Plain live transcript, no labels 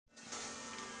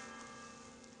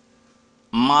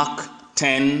Mark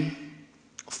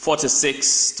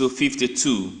 10:46 to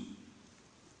 52.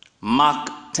 Mark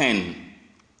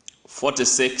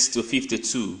 10:46 to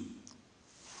 52.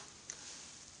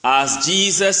 As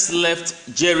Jesus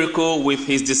left Jericho with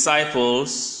his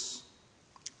disciples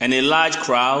and a large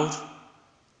crowd,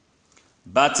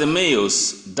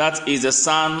 Bartimaeus, that is the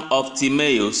son of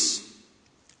Timaeus,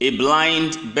 a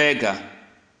blind beggar,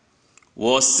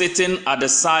 was sitting at the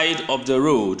side of the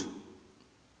road.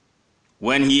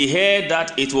 When he heard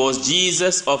that it was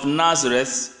Jesus of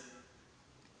Nazareth,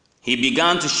 he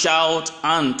began to shout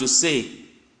and to say,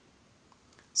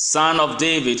 "Son of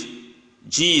David,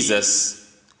 Jesus,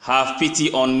 have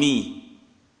pity on me."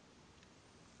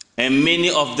 And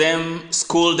many of them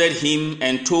scolded him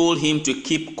and told him to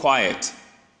keep quiet.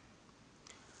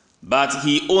 But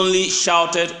he only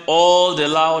shouted all the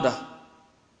louder,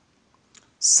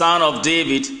 "Son of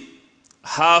David,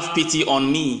 have pity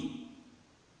on me."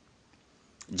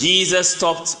 Jesus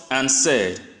stopped and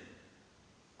said,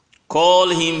 "Call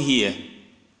him here."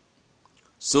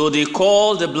 So they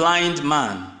called the blind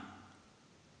man.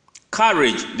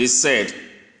 "Courage," they said.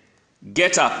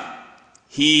 "Get up,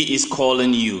 he is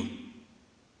calling you."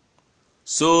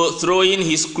 So throwing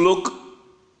his cloak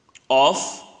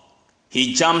off,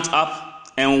 he jumped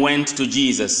up and went to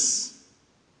Jesus.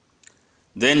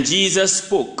 Then Jesus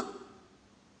spoke,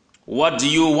 "What do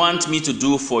you want me to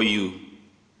do for you?"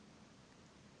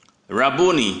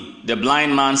 "Rabboni," the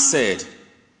blind man said,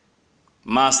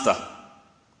 "Master,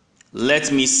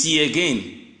 let me see again."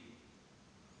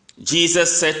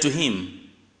 Jesus said to him,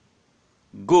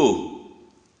 "Go,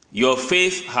 your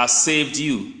faith has saved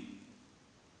you."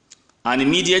 And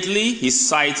immediately his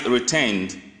sight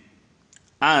returned,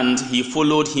 and he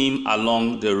followed him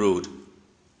along the road.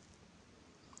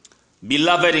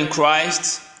 Beloved in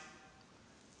Christ,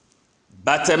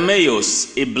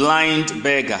 Bartimaeus, a blind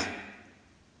beggar.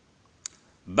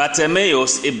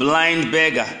 Bartimaeus, a blind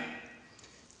beggar,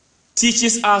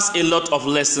 teaches us a lot of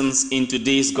lessons in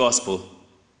today's gospel.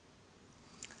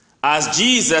 As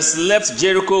Jesus left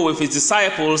Jericho with his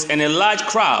disciples and a large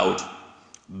crowd,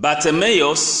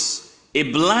 Bartimaeus, a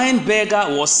blind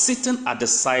beggar, was sitting at the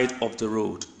side of the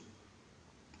road.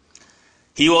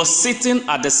 He was sitting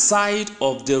at the side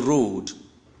of the road.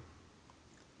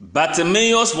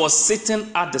 Bartimaeus was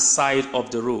sitting at the side of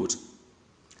the road.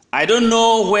 I don't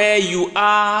know where you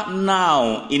are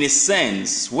now, in a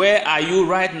sense. Where are you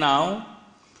right now?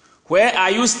 Where are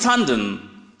you standing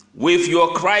with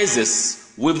your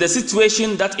crisis, with the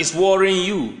situation that is worrying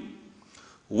you,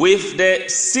 with the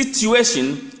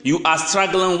situation you are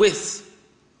struggling with?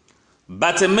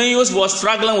 Bartimaeus was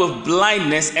struggling with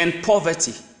blindness and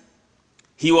poverty.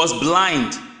 He was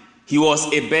blind. He was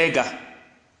a beggar.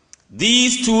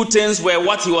 These two things were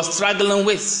what he was struggling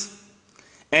with.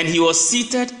 And he was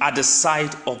seated at the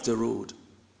side of the road.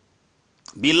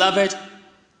 Beloved,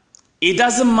 it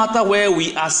doesn't matter where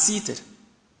we are seated.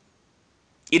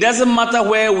 It doesn't matter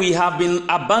where we have been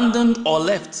abandoned or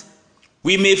left.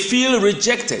 We may feel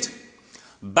rejected.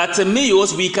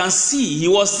 Bartimaeus, we can see he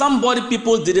was somebody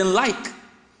people didn't like.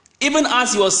 Even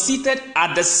as he was seated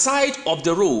at the side of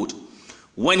the road,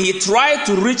 when he tried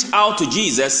to reach out to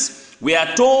Jesus, we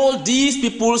are told these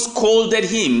people scolded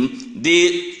him.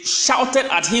 They shouted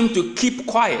at him to keep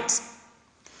quiet.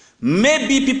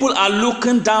 Maybe people are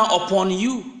looking down upon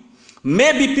you.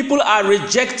 Maybe people are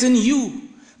rejecting you.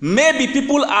 Maybe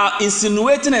people are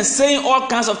insinuating and saying all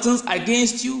kinds of things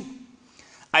against you.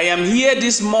 I am here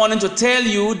this morning to tell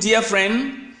you, dear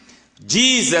friend,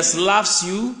 Jesus loves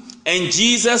you and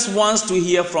Jesus wants to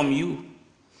hear from you.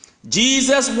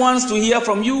 Jesus wants to hear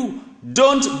from you.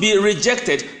 Don't be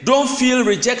rejected. Don't feel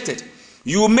rejected.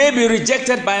 You may be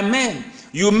rejected by men.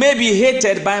 You may be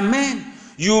hated by men.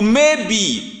 You may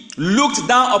be looked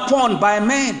down upon by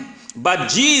men. But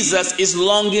Jesus is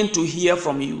longing to hear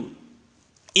from you.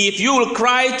 If you will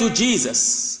cry to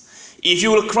Jesus, if you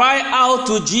will cry out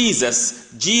to Jesus,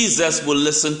 Jesus will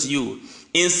listen to you.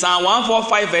 In Psalm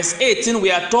 145 verse 18, we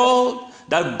are told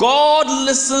that God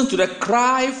listens to the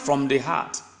cry from the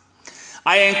heart.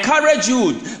 I encourage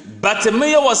you,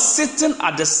 Bartimaeus was sitting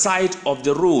at the side of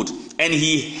the road and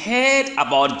he heard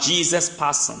about Jesus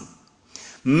passing.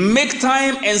 Make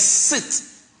time and sit.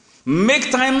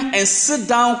 Make time and sit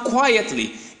down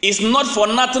quietly. It's not for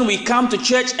nothing we come to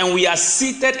church and we are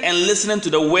seated and listening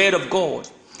to the word of God.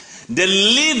 The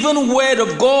living word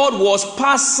of God was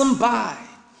passing by.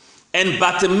 And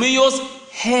Bartimaeus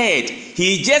heard.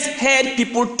 He just heard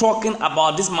people talking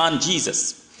about this man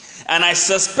Jesus. And I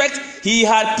suspect he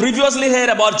had previously heard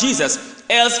about Jesus,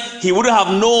 else he wouldn't have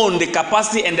known the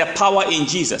capacity and the power in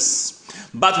Jesus.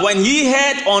 But when he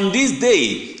heard on this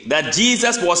day that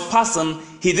Jesus was passing,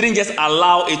 he didn't just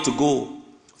allow it to go.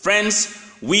 Friends,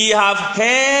 we have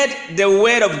heard the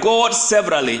word of God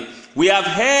severally. We have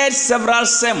heard several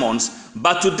sermons,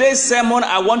 but today's sermon,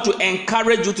 I want to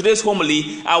encourage you, today's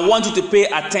homily, I want you to pay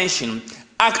attention.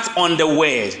 Act on the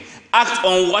word. Act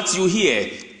on what you hear.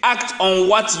 Act on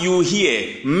what you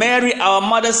hear. Mary, our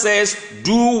mother, says,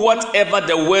 do whatever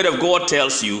the word of God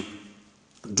tells you.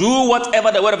 Do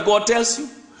whatever the word of God tells you.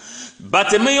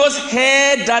 Bartimaeus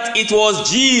heard that it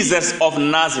was Jesus of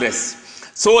Nazareth.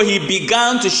 So he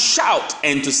began to shout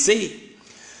and to say.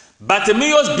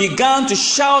 Bartimaeus began to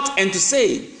shout and to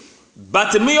say.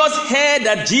 Bartimaeus heard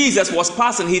that Jesus was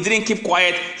passing. He didn't keep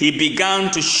quiet. He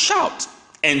began to shout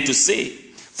and to say.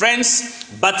 Friends,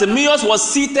 Bartimaeus was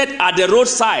seated at the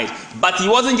roadside, but he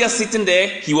wasn't just sitting there,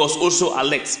 he was also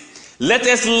alert. Let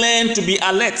us learn to be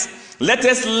alert. Let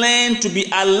us learn to be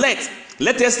alert.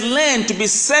 Let us learn to be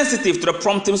sensitive to the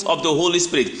promptings of the Holy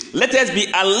Spirit. Let us be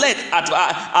alert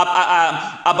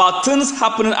about things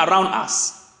happening around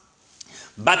us.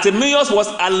 Bartimaeus was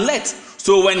alert,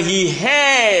 so when he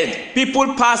heard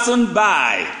people passing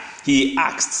by, he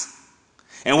asked.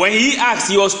 And when he asked,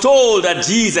 he was told that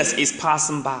Jesus is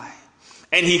passing by.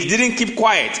 And he didn't keep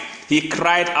quiet. He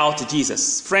cried out to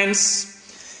Jesus. Friends,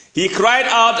 he cried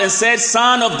out and said,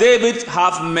 Son of David,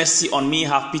 have mercy on me,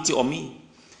 have pity on me.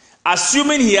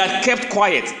 Assuming he had kept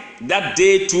quiet, that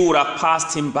day too would have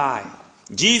passed him by.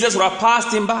 Jesus would have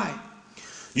passed him by.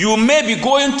 You may be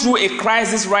going through a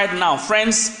crisis right now.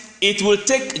 Friends, it will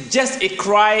take just a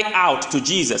cry out to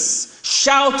Jesus.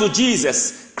 Shout to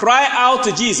Jesus. Cry out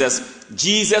to Jesus.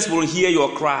 Jesus will hear your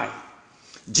cry.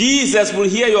 Jesus will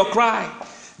hear your cry.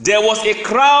 There was a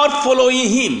crowd following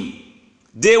him.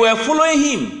 They were following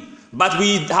him, but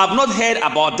we have not heard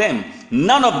about them.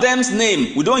 None of them's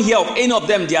name. We don't hear of any of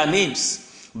them, their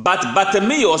names. But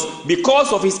Bartimaeus,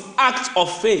 because of his act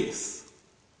of faith,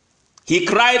 he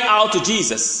cried out to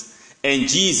Jesus, and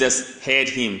Jesus heard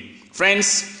him.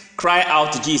 Friends, cry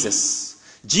out to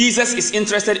Jesus. Jesus is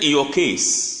interested in your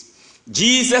case.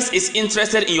 Jesus is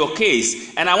interested in your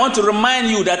case. And I want to remind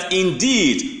you that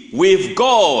indeed, with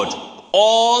God,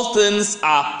 all things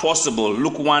are possible.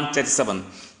 Luke 1:37.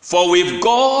 For with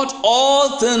God,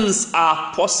 all things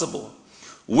are possible.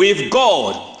 With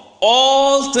God,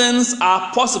 all things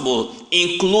are possible,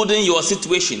 including your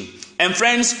situation. And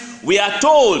friends, we are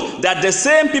told that the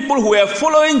same people who were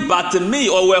following Bartimaeus,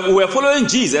 or who were following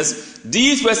Jesus,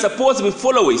 these were supposed to be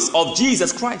followers of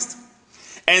Jesus Christ.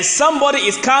 And somebody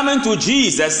is coming to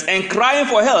Jesus and crying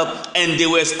for help, and they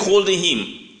were scolding him.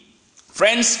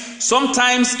 Friends,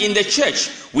 sometimes in the church,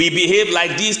 we behave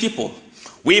like these people.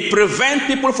 We prevent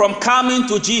people from coming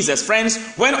to Jesus, friends,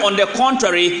 when on the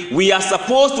contrary, we are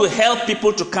supposed to help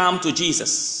people to come to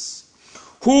Jesus.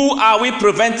 Who are we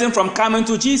preventing from coming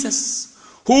to Jesus?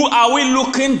 Who are we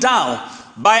looking down?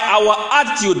 By our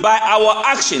attitude, by our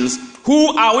actions,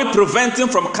 who are we preventing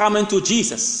from coming to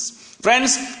Jesus?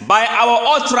 Friends, by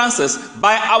our utterances,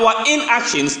 by our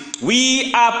inactions,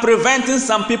 we are preventing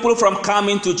some people from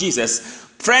coming to Jesus.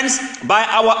 Friends, by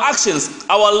our actions,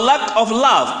 our lack of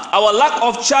love, our lack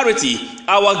of charity,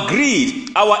 our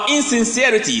greed, our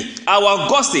insincerity, our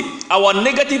gossip, our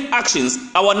negative actions,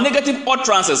 our negative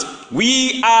utterances,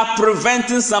 we are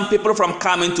preventing some people from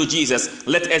coming to Jesus.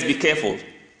 Let us be careful.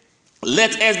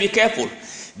 Let us be careful.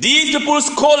 These people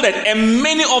scolded, and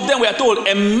many of them were told,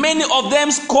 and many of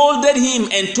them scolded him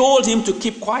and told him to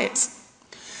keep quiet.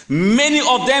 Many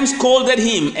of them scolded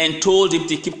him and told him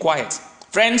to keep quiet.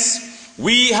 Friends,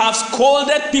 we have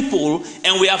scolded people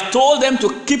and we have told them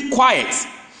to keep quiet.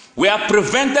 We have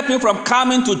prevented people from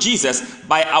coming to Jesus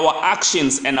by our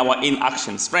actions and our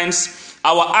inactions. Friends,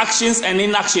 our actions and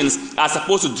inactions are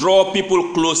supposed to draw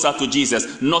people closer to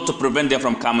Jesus, not to prevent them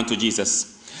from coming to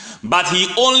Jesus. But he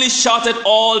only shouted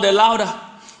all the louder.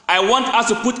 I want us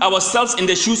to put ourselves in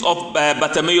the shoes of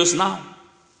Bartimaeus now.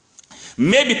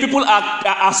 Maybe people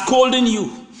are scolding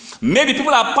you. Maybe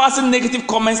people are passing negative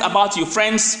comments about you.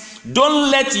 Friends,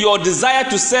 don't let your desire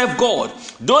to serve God,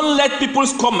 don't let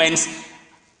people's comments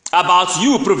about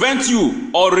you prevent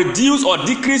you or reduce or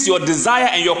decrease your desire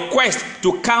and your quest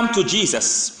to come to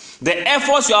Jesus. The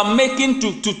efforts you are making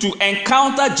to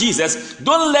encounter Jesus,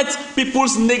 don't let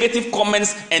people's negative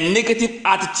comments and negative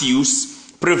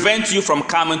attitudes prevent you from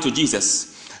coming to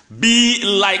Jesus. Be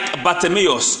like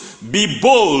Bartimaeus. Be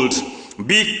bold.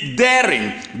 Be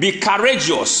daring. Be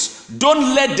courageous.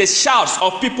 Don't let the shouts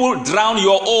of people drown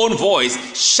your own voice.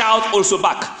 Shout also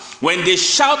back. When they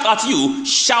shout at you,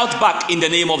 shout back in the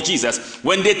name of Jesus.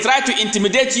 When they try to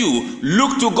intimidate you,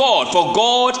 look to God, for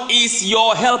God is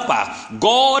your helper.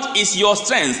 God is your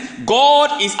strength.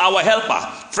 God is our helper.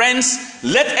 Friends,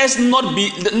 let us not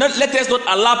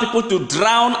allow people to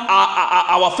drown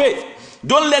our faith.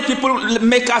 Don't let people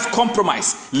make us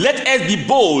compromise. Let us be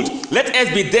bold. Let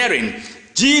us be daring.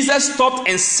 Jesus stopped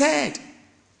and said,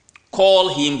 call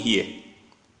him here.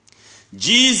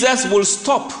 Jesus will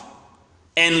stop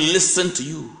and listen to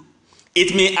you.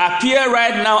 It may appear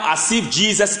right now as if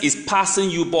Jesus is passing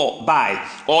you by,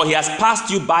 or he has passed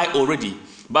you by already.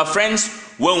 But friends,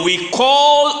 when we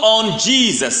call on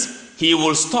Jesus, he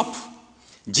will stop.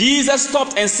 Jesus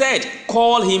stopped and said,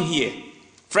 call him here.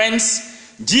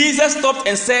 Friends, Jesus stopped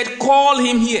and said, call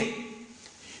him here.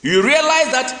 You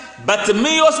realize that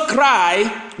Bartimaeus'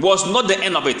 cry was not the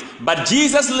end of it, but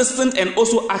Jesus listened and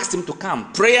also asked him to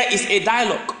come. Prayer is a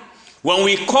dialogue. When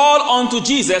we call unto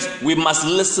Jesus, we must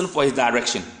listen for his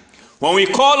direction. When we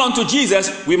call unto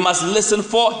Jesus, we must listen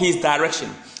for his direction.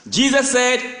 Jesus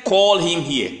said, call him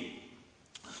here.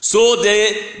 So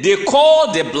they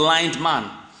called the blind man.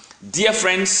 Dear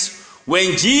friends,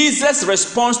 when Jesus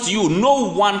responds to you, no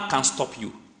one can stop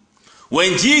you.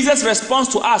 When Jesus responds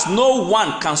to us, no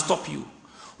one can stop you.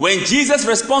 When Jesus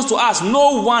responds to us,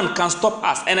 no one can stop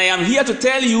us. And I am here to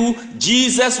tell you,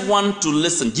 Jesus wants to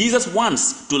listen. Jesus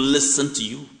wants to listen to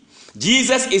you.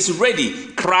 Jesus is ready.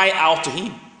 Cry out to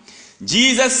him.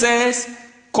 Jesus says,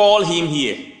 call him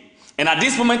here. And at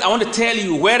this moment, I want to tell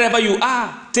you, wherever you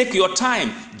are, take your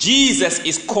time. Jesus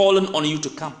is calling on you to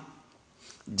come.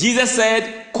 Jesus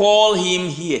said, call him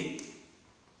here.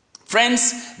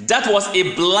 Friends, that was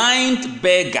a blind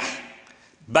beggar.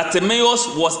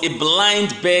 Bartimaeus was a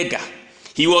blind beggar.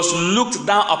 He was looked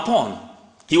down upon.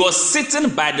 He was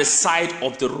sitting by the side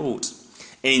of the road.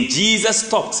 And Jesus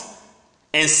stopped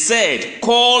and said,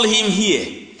 call him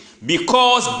here.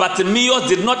 Because Bartimaeus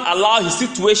did not allow his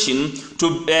situation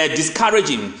to discourage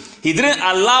him. He didn't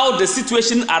allow the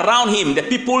situation around him, the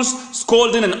people's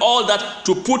scolding and all that,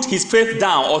 to put his faith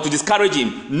down or to discourage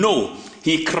him. No,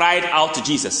 he cried out to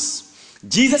Jesus.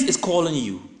 Jesus is calling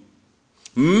you.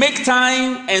 Make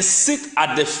time and sit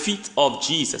at the feet of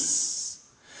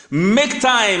Jesus. Make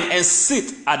time and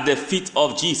sit at the feet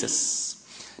of Jesus.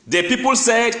 The people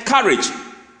said, courage,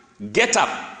 get up.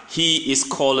 He is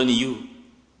calling you.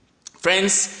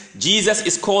 Friends, Jesus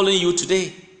is calling you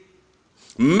today.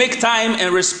 Make time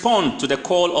and respond to the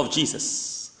call of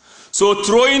Jesus. So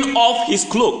throwing off his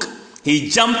cloak, he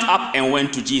jumped up and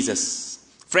went to Jesus.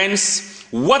 Friends,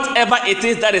 whatever it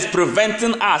is that is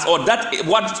preventing us, or that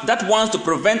wants to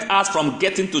prevent us from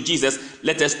getting to Jesus,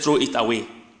 let us throw it away.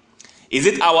 Is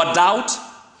it our doubt?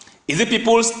 Is it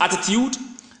people's attitude?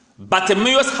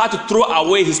 Bartimaeus had to throw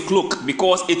away his cloak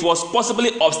because it was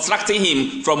possibly obstructing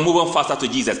him from moving faster to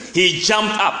Jesus. He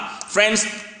jumped up. Friends,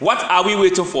 what are we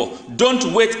waiting for?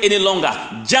 Don't wait any longer.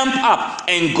 Jump up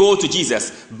and go to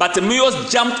Jesus.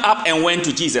 Bartimaeus jumped up and went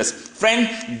to Jesus. Friend,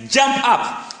 jump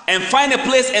up and find a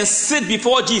place and sit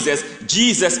before Jesus.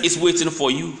 Jesus is waiting for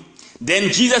you.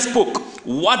 Then Jesus spoke,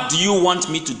 what do you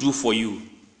want me to do for you?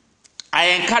 I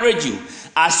encourage you,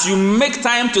 as you make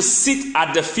time to sit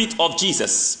at the feet of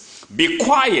Jesus, be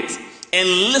quiet and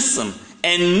listen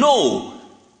and know.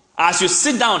 As you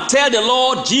sit down, tell the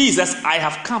Lord, Jesus, I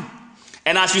have come.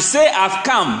 And as you say, I've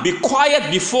come, be quiet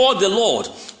before the Lord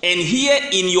and hear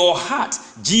in your heart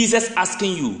Jesus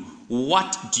asking you,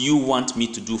 what do you want me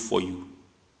to do for you?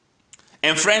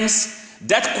 And friends,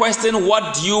 that question,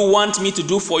 what do you want me to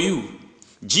do for you?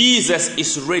 Jesus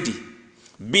is ready.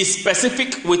 Be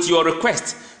specific with your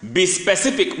request. Be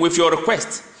specific with your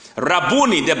request.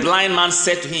 Rabboni, the blind man,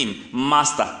 said to him,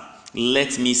 Master,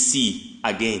 let me see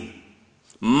again.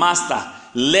 Master,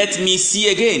 let me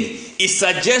see again. It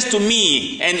suggests to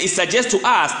me and it suggests to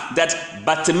us that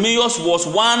Bartimaeus was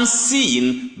once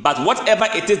seeing, but whatever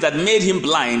it is that made him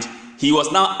blind, he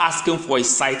was now asking for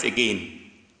his sight again.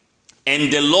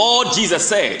 And the Lord Jesus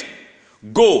said,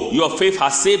 go, your faith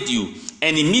has saved you.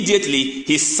 And immediately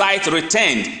his sight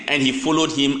returned and he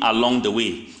followed him along the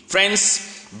way.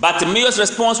 Friends, Bartimaeus'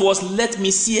 response was, let me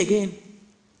see again.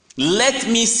 Let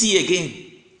me see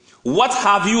again. What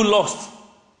have you lost?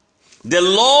 The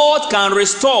Lord can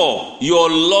restore your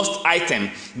lost item.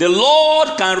 The Lord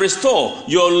can restore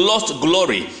your lost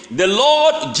glory. The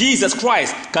Lord Jesus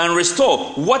Christ can restore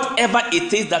whatever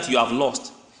it is that you have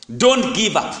lost. Don't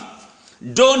give up.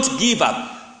 Don't give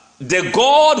up. The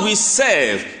God we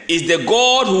serve is the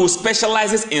God who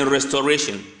specializes in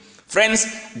restoration. Friends,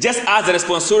 just as the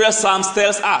responsorial Psalms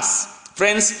tells us,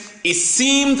 Friends, it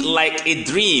seemed like a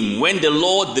dream when the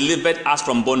Lord delivered us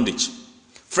from bondage.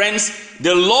 Friends,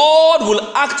 the Lord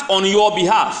will act on your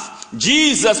behalf.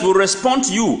 Jesus will respond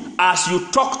to you as you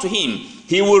talk to him.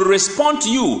 He will respond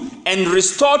to you and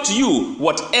restore to you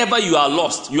whatever you have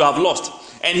lost.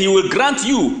 And he will grant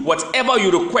you whatever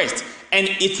you request, and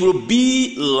it will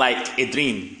be like a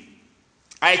dream.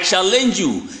 I challenge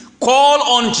you,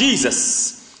 call on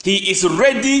Jesus. He is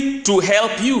ready to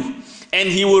help you, and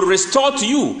he will restore to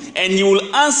you, and he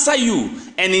will answer you,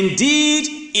 and indeed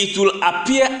it will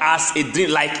appear as a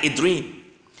dream, like a dream.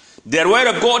 The word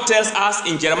of God tells us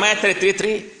in Jeremiah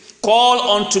 33:3,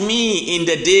 call unto me in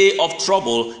the day of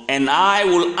trouble, and I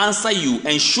will answer you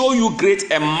and show you great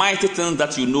and mighty things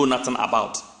that you know nothing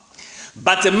about.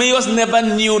 Bartimaeus never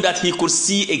knew that he could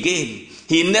see again.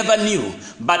 He never knew,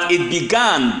 but it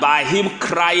began by him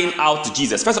crying out to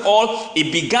Jesus. First of all, it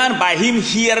began by him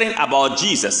hearing about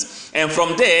Jesus, and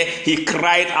from there he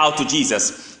cried out to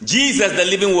Jesus. Jesus, the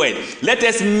living word. Let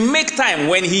us make time.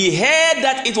 When he heard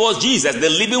that it was Jesus, the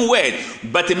living word,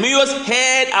 Bartimaeus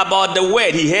heard about the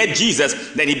word. He heard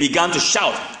Jesus. Then he began to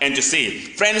shout and to say,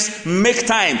 friends, make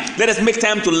time. Let us make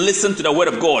time to listen to the word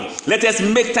of God. Let us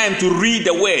make time to read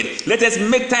the word. Let us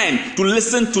make time to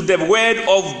listen to the word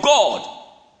of God.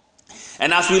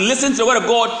 And as we listen to the word of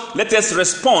God, let us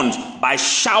respond by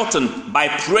shouting, by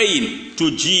praying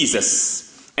to Jesus.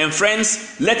 And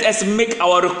friends, let us make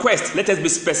our request. Let us be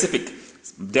specific.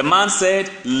 The man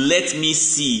said, let me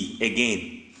see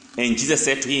again. And Jesus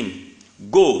said to him,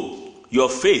 go, your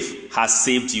faith has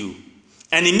saved you.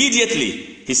 And immediately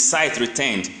his sight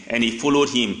returned, and he followed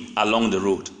him along the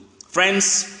road.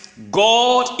 Friends,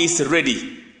 God is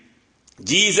ready.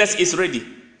 Jesus is ready.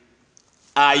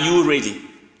 Are you ready?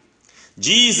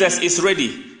 Jesus is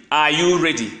ready. Are you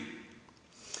ready?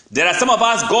 There are some of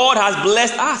us, God has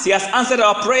blessed us. He has answered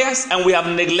our prayers, and we have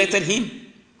neglected him.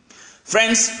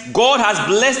 Friends, God has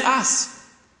blessed us,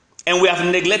 and we have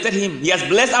neglected him. He has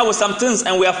blessed us with some things,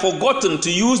 and we have forgotten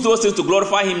to use those things to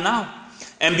glorify him now.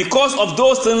 And because of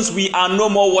those things, we are no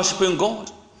more worshiping God.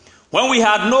 When we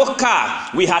had no car,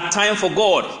 we had time for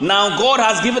God. Now God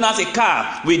has given us a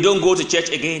car. We don't go to church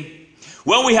again.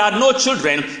 When we had no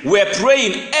children, we're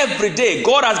praying every day.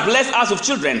 God has blessed us with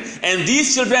children. And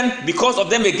these children, because of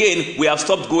them again, we have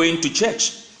stopped going to church.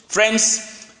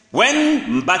 Friends,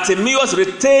 when Bartimaeus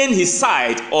retained his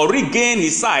sight or regained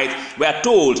his sight, we are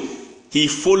told he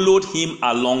followed him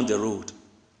along the road.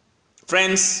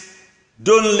 Friends,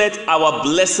 don't let our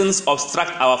blessings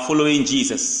obstruct our following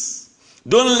Jesus.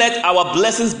 Don't let our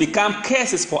blessings become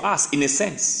curses for us in a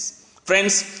sense.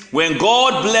 Friends, when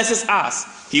God blesses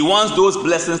us, he wants those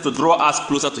blessings to draw us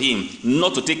closer to him,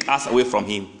 not to take us away from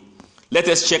him. Let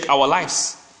us check our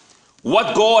lives.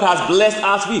 What God has blessed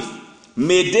us with,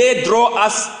 may they draw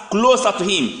us closer to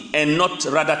him and not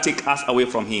rather take us away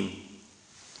from him.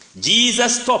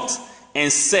 Jesus stopped and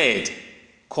said,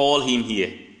 call him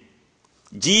here.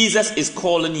 Jesus is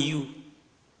calling you.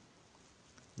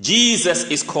 Jesus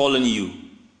is calling you.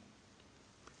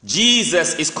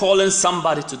 Jesus is calling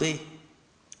somebody today.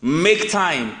 Make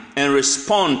time and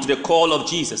respond to the call of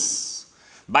Jesus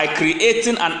by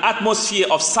creating an atmosphere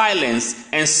of silence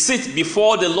and sit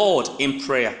before the Lord in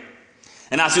prayer.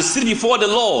 And as you sit before the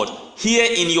Lord,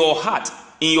 hear in your heart,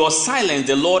 in your silence,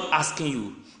 the Lord asking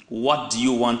you, what do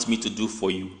you want me to do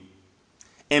for you?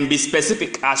 And be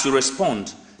specific as you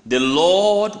respond. The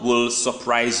Lord will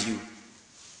surprise you.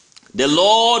 The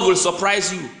Lord will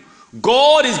surprise you.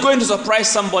 God is going to surprise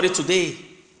somebody today.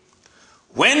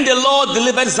 When the Lord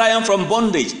delivered Zion from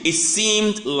bondage, it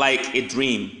seemed like a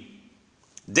dream.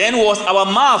 Then was our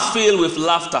mouth filled with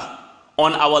laughter.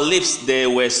 On our lips there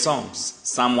were songs.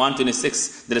 Psalm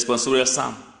 126, the responsorial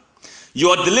psalm.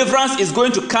 Your deliverance is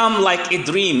going to come like a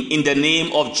dream in the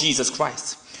name of Jesus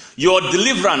Christ. Your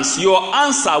deliverance, your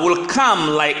answer will come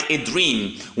like a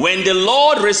dream. When the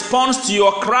Lord responds to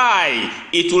your cry,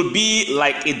 it will be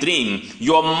like a dream.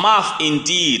 Your mouth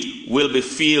indeed will be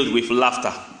filled with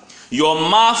laughter. Your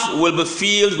mouth will be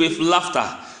filled with laughter.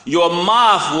 Your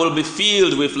mouth will be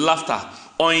filled with laughter.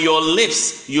 On your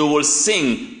lips you will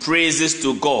sing praises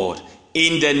to God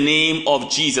in the name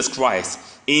of Jesus Christ.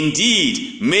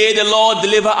 Indeed, may the Lord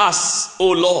deliver us,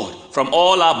 O Lord, from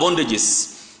all our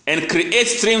bondages and create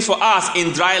streams for us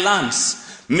in dry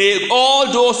lands. May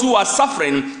all those who are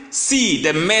suffering see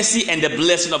the mercy and the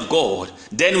blessing of God.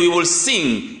 Then we will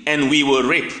sing and we will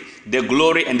reap the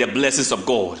glory and the blessings of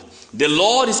God. The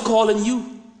Lord is calling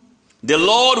you. The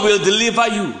Lord will deliver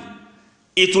you.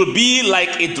 It will be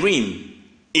like a dream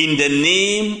in the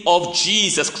name of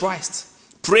Jesus Christ.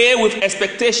 Pray with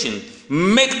expectation.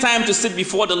 Make time to sit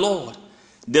before the Lord.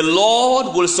 The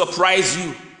Lord will surprise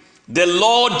you. The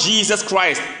Lord Jesus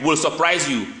Christ will surprise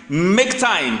you. Make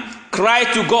time, cry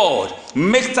to God.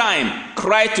 Make time,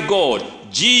 cry to God.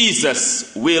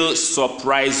 Jesus will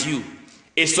surprise you.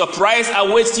 A surprise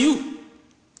awaits you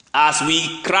as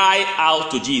we cry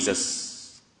out to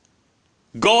Jesus.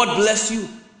 God bless you.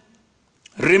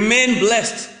 Remain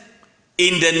blessed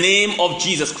in the name of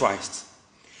Jesus Christ.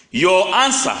 Your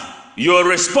answer, your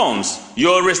response,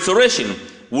 your restoration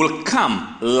will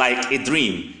come like a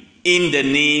dream in the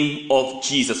name of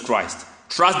Jesus Christ.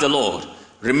 Trust the Lord.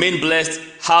 Remain blessed.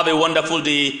 Have a wonderful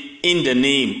day in the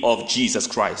name of Jesus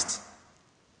Christ.